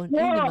allowance 说，因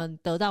为你们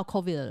得到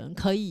COVID 的人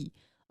可以。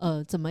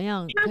怎么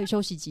样可以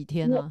休息几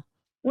天呢？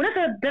我那时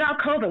候得到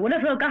COVID， 我那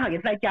时候刚好也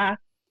在家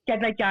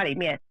里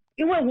面，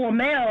因为我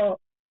没有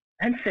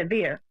很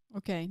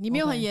severe。OK， 你没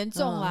有很严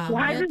重啊。我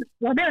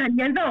没有很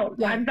严重，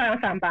我还是照样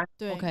上班。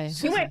对 ，OK，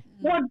 因为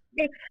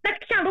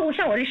那像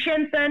我的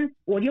先生，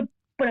我就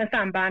不能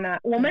上班啊。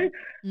我们，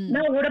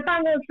然后我的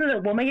办公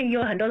室，我们也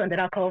有很多人得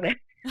到 COVID。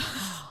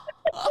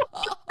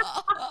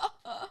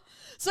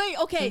所以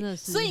OK，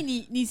 所以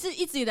你是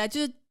一直以来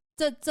就是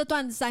这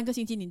段3个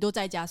星期你都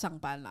在家上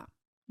班啦。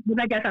不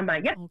在家上班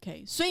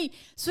 ，OK， 所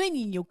以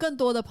你有更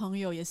多的朋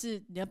友，也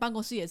是你的办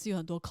公室也是有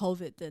很多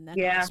COVID 的那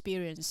个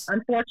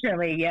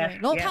experience。Unfortunately, yes.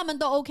 然后他们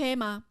都 OK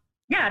吗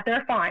 ？Yeah,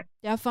 they're fine.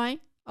 They're fine.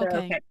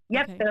 Okay.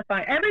 Yep, they're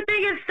fine.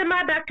 Everything is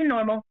semi back to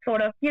normal,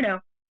 sort of. You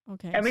know.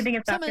 Okay. Everything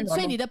is back to normal. 所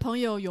以你的朋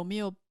友有没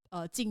有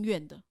进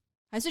院的，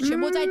还是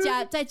全部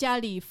在家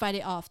里 fight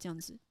it off 这样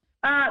子？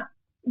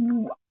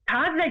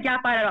好像是在家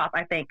fight it off,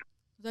 I think.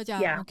 在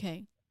家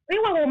OK。因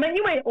为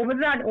我们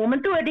知道我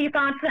们住的地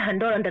方是很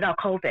多人得到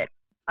COVID。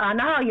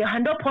然后有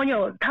很多朋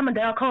友他们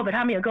得到 COVID，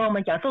 他们有跟我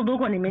们讲说，如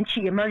果你们去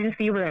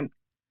emergency room，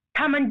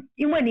 他们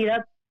因为你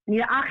的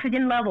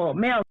oxygen level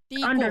没有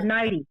under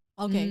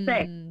 90，OK，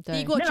 对，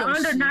低过90，那个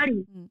under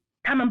 90，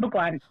他们不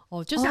管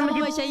就是他们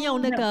会先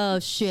用那个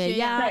血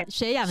氧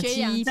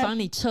机帮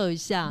你测一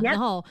下，然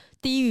后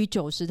低于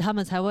90，他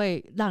们才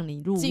会让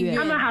你入院。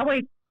他们还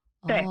会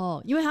对，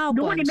因为他要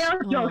如果你没有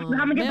90，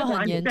他们就不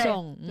管你。很严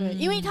重，对，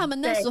因为他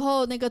们那时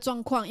候那个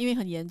状况，因为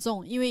很严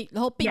重，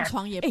然后病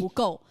床也不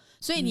够。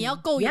所以你要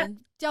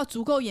要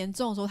足够严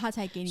重的时候，他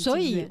才给你进院。所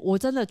以我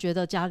真的觉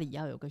得家里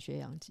要有个血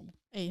氧机，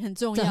很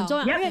重要，很重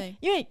要。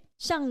因为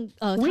像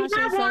他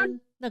先生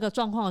那个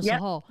状况的时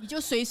候，你就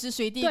随时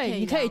随地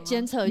你可以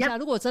监测一下。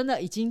如果真的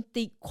已经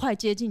快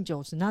接近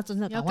90，那真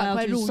的赶快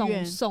要去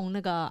送那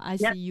个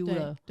ICU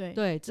了。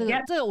对，这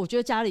个我觉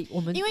得家里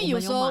我们因为有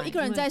时候一个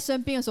人在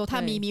生病的时候，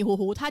他迷迷糊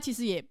糊，他其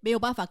实也没有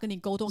办法跟你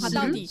沟通，他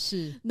到底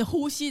是你的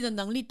呼吸的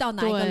能力到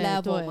哪一个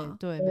level 嘛？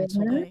对，没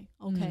错。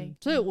OK，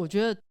所以我觉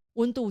得。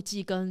温度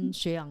计跟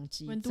血氧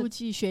机，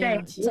血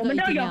氧机，我们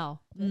都有，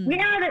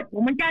我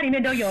们家里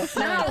面都有。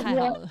然后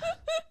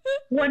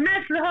我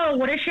那时候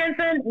我的先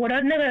生，我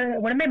的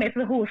妹妹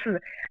是护士，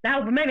然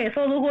后我妹妹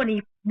说，如果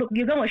你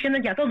跟我先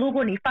生讲说，如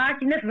果你发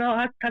现那时候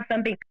他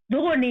生病，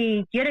如果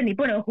你觉得你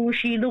不能呼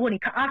吸，如果你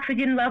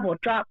oxygen level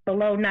drop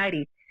below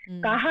 90，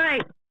赶快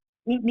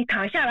你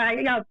躺下来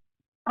要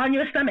on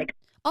your stomach。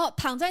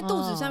躺在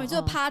肚子上面就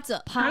是趴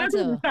着，趴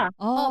着，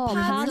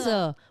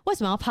为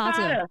什么要趴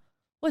着？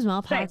为什么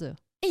要趴着？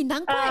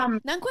难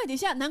怪，等一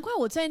下，难怪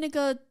我在那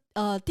个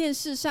电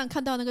视上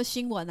看到那个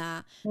新闻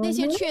啊，那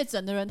些确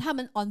诊的人他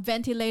们 on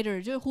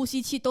ventilator 就是呼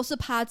吸器都是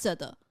趴着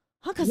的，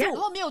可是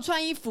我没有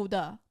穿衣服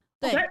的。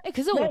对，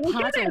可是我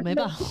趴着我没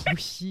办法呼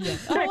吸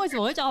为什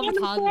么会叫他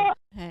们趴着？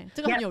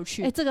这个很有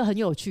趣，这个很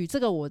有趣，这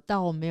个我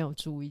倒没有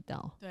注意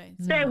到。对，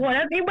我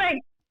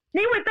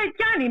因为在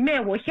家里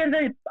面，我现在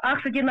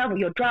oxygen level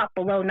有 drop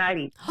below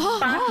 90，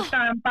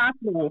 83、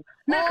85，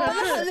那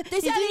可是等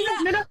一下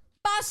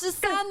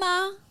83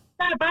吗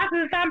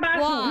？83、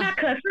85，那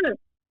可是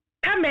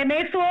他妹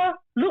妹说，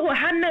如果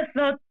他那时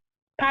候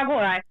趴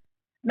过来，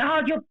然后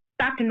就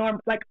back to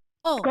normal， like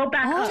go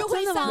back up， 就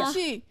会上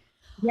去。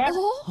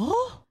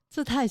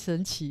这太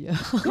神奇了！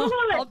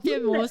好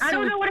变魔术。I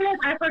don't know what it is.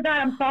 I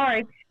forgot. I'm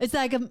sorry. It's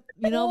like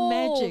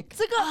magic.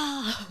 这个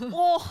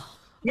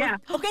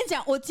我跟你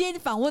讲，我今天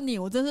访问你，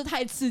我真是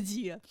太刺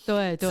激了。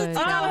对，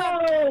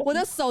我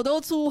的手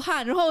都出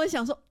汗，然后我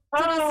想说，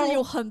真的是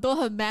有很多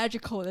很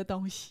magical 的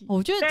东西。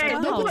我觉得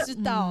真的好知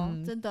道，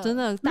真的。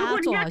如果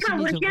你要看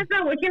我先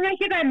生，我先生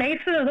现在没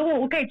事，如果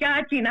我可以叫他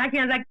进，他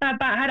现在在上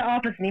班，他的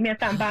office 里面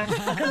上班，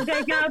可不可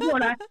以叫他过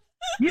来？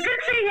 You can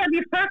see him.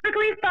 He's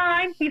perfectly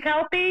fine. He's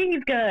healthy.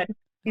 He's good.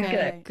 He's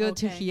good. Good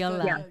to hear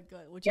that.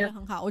 我觉得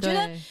很好。我觉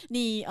得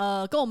你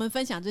跟我们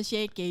分享这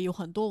些，给有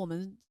很多我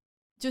们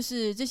就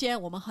是这些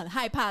我们很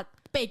害怕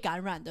被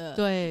感染的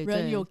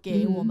人，有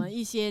给我们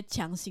一些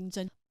强心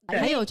针。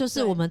还有就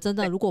是我们真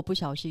的如果不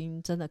小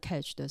心真的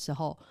catch 的时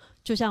候，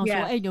就像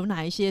说有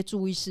哪一些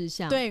注意事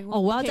项？对，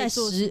我要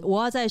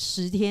在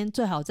10天，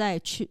最好再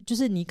去，就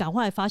是你赶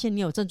快发现你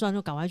有症状就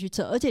赶快去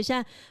测。而且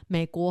现在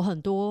美国很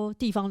多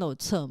地方都有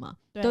测嘛，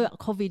都有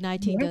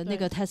COVID-19 的那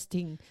个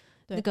testing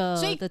那个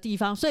的地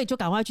方，所以就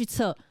赶快去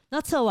测。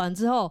那测完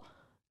之后，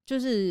就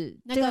是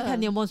看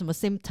你有没有什么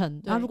symptom，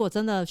 然后如果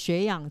真的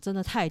血氧真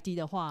的太低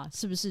的话，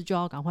是不是就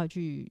要赶快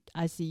去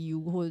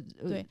ICU 或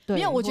对？没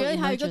有，我觉得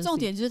还有一个重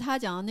点就是他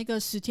讲的那个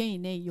10天以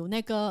内有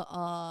那个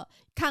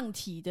抗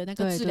体的那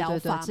个治疗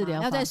法嘛，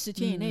要在10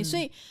天以内。所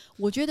以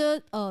我觉得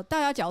大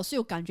家假如是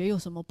有感觉有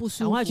什么不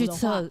舒服的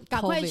话，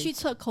赶快去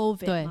测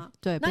COVID 嘛。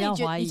对，不要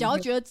怀疑。你只要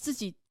觉得自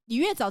己。你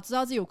越早知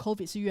道自己有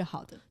COVID 是越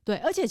好的。对，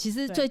而且其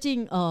实最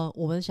近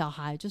我们小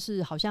孩就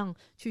是好像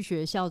去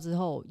学校之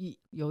后，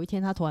有一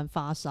天他突然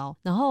发烧，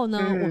然后呢，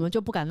我们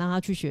就不敢让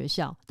他去学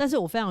校。但是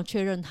我非常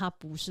确认他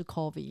不是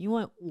COVID， 因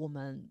为我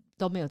们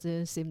都没有这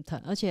些 symptom，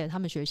 而且他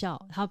们学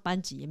校他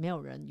班级也没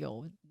有人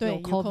有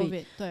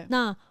COVID。对，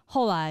那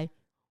后来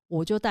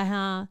我就带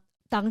他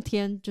当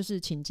天就是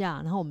请假，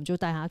然后我们就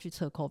带他去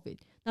测 COVID。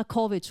那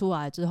COVID 出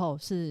来之后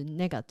是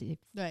negative，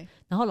 对，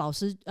然后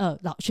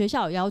学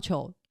校有要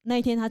求。那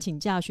一天他请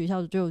假，学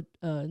校就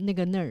那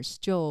个 nurse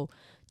就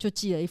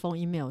寄了一封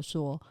email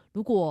说，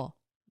如果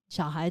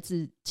小孩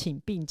子请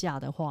病假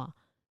的话，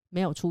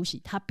没有出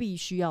席，他必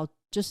须要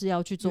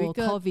去做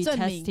COVID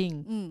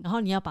testing，然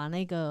后你要把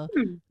那个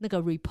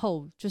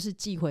report 就是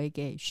寄回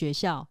给学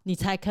校，你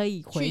才可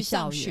以回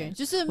校园。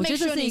就是我觉得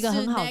这是一个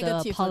很好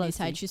的 policy，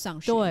 才去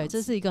上学。对，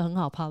这是一个很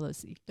好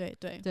policy。对，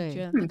我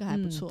觉得那个还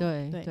不错。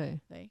对。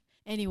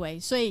Anyway，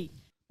 所以。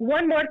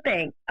One more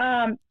thing，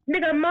 那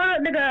个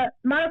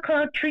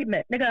monoclonal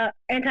treatment 那个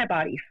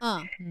antibodies，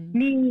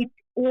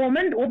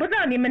 我不知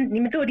道你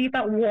们住的地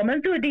方，我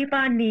们住的地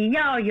方你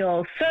要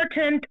有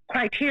certain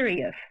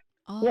criteria。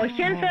我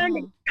先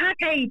生他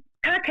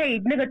可以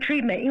那个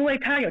treatment， 因为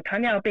他有糖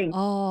尿病，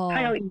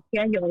他有以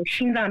前有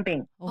心脏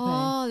病。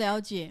了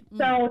解。So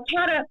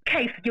他的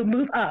case 就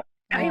move up，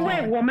因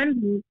为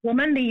我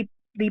们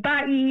礼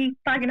拜一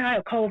发现他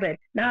有 COVID，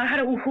 然后他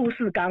的护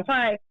士赶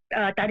快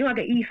打电话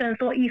给医生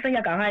说，医生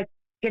要赶快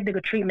get 这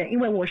个 treatment， 因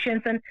为我先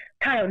生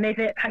他有那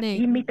些他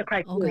meet the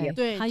criteria，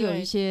 对，他有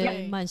一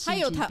些慢性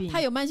疾病，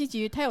他有慢性疾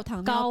病，他有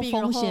糖尿病，高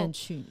风险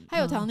群，他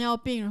有糖尿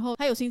病，然后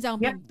他有心脏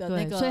病的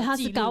那个，所以他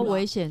是高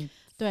危险。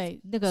对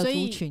那个族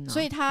群，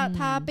所以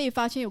他被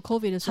发现有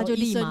COVID 的时候，他就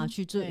立马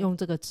去用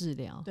这个治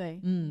疗。对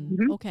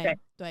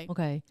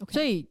，OK，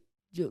 所以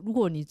如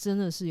果你真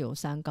的是有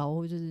三高，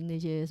或者是那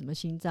些什么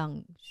心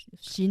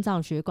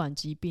脏血管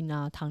疾病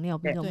啊、糖尿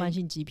病这种慢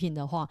性疾病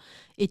的话，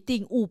一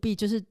定务必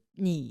就是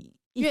你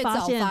一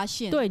发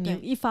现，对，你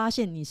一发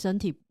现你身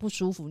体不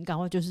舒服，你赶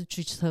快就是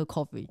去测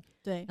COVID。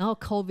对，然后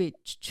COVID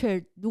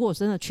如果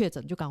真的确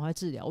诊，就赶快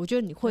治疗。我觉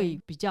得你会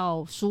比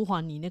较舒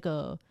缓你那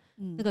个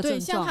症状。对，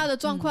像他的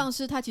状况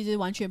是他其实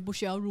完全不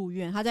需要入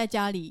院，他在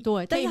家里。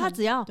对，但是他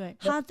只要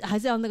他还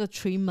是要那个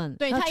treatment，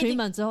 对，他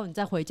treatment 之后你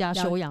再回家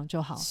休养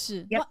就好。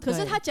是，可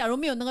是他假如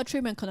没有那个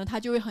treatment， 可能他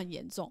就会很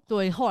严重。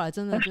对，后来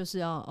真的就是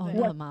要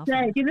很麻烦。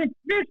对，就是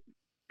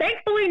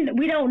thankfully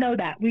we don't know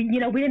that. We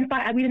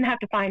didn't have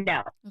to find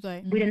out.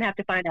 对 ，we didn't have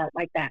to find out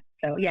like that.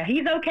 So yeah,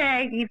 he's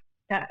okay.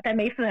 他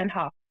没事，很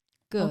好。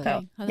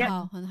OK， 很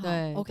好，很好。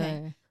对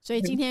 ，OK。所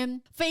以今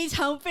天非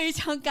常非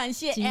常感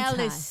谢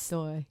Alice，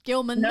 对，给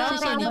我们那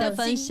么你的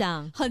分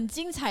享，很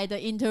精彩的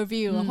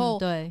interview。然后，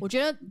对，我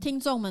觉得听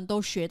众们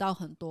都学到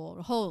很多。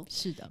然后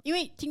是的，因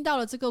为听到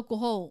了这个过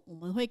后，我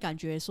们会感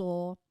觉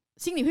说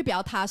心里会比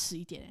较踏实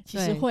一点。其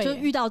实会就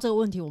遇到这个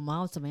问题，我们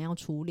要怎么样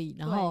处理？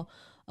然后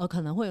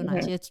可能会有哪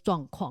些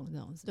状况这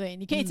样子。对，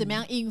你可以怎么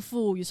样应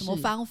付，有什么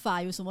方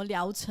法，有什么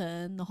疗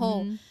程，然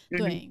后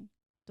对，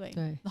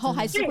然后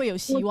还是会有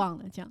希望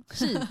的，这样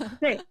是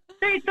对。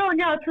最重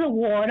要是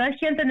我的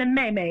先生的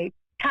妹妹，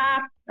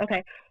她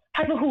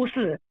是护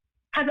士，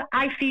她是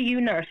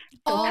ICU nurse，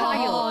 她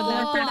有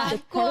难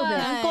怪，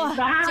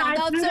她还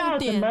知道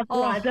怎么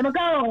管，怎么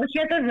跟我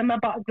先生怎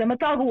么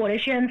照顾我的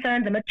先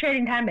生，怎么确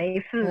定他没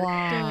事。说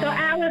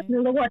Alice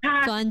如果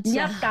你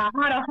要打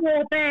他的后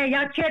背，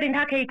要确定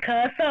他可以咳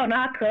嗽，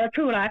然后咳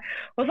出来。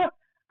我说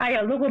哎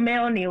呀，如果没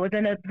有你，我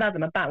真的不知道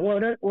怎么办。我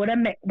的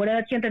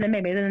先生的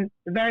妹妹真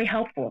的 very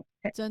helpful。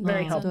真的，对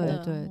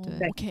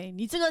 ，OK，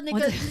 你这个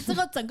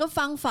整个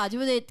方法就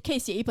是可以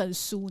写一本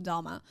书，你知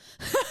道吗？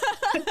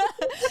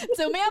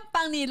怎么样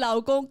帮你老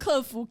公克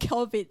服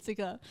COVID 这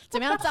个？怎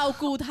么样照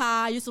顾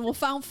他？有什么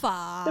方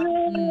法？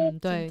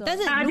对。但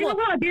是如果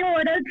给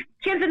我的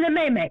先生的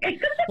妹妹，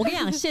我跟你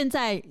讲，现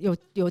在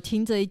有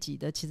听这一集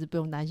的，其实不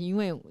用担心，因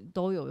为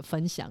都有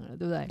分享了，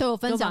对不对？都有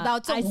分享到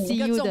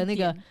ICU 的那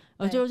个。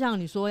就像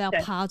你说要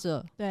趴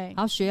着，对，然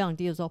后血氧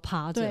低的时候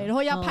趴着，对，然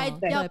后要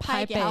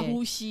拍给他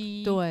呼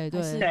吸，对，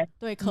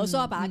咳嗽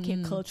要把它给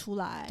咳出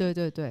来，对，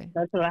咳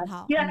出来。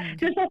好，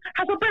就是说，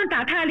他说不能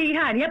打太厉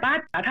害，你要把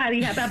它打太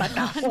厉害，不要把它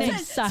打昏，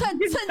趁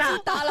机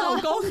打老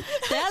公，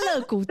等下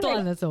肋骨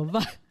断了怎么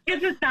办？就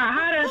是打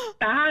他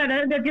的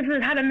那个，就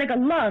是他的那个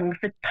lungs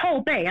后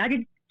背，然后就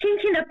轻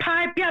轻的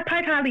拍，不要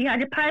拍太厉害，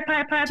就拍，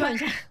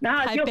然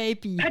后就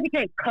baby， 他就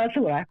可以咳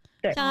出来。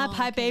对，像他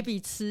拍 baby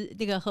吃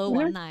那个喝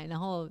完奶，然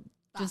后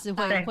就是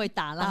会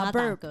打让他打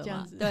嗝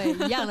嘛，对，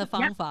一样的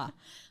方法。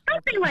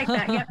Something like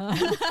that，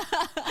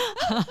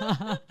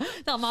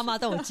 让妈妈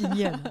都有经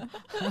验了。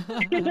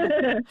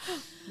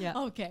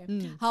OK，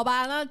 好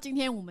吧，那今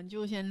天我们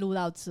就先录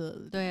到这。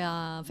对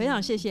啊，非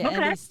常谢谢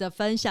Alice 的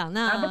分享。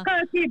那不客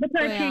气，不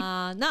客气。对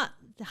啊，那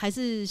还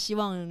是希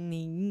望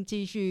您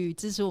继续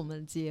支持我们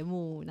的节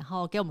目，然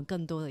后给我们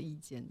更多的意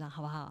见，那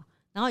好不好？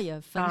然后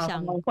也分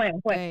享，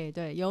会，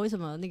对，有什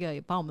么那个也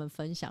帮我们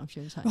分享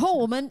宣传。然后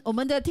我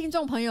们的听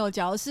众朋友，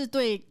假如是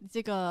对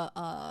这个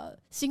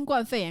新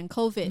冠肺炎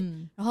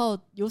COVID，然后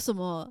有什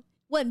么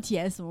问题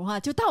还是什么的话，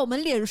就到我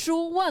们脸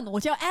书问，我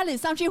叫 Alice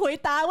上去回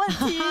答问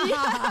题。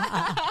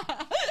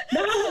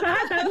然后我把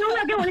他打电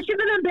话给我的先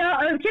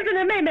生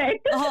的妹妹。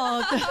对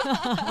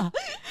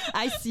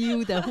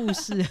，ICU 的护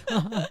士。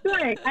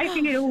对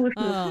 ，ICU 的护士。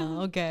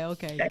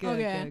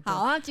OK， 好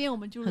啊，今天我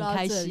们就到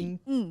这里。很开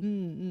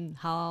心。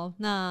好，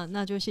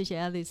那就谢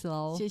谢 Alice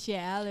喽。谢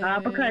谢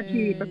Alice。不客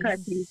气，不客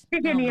气，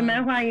谢谢你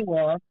们欢迎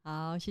我。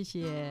好，谢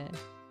谢。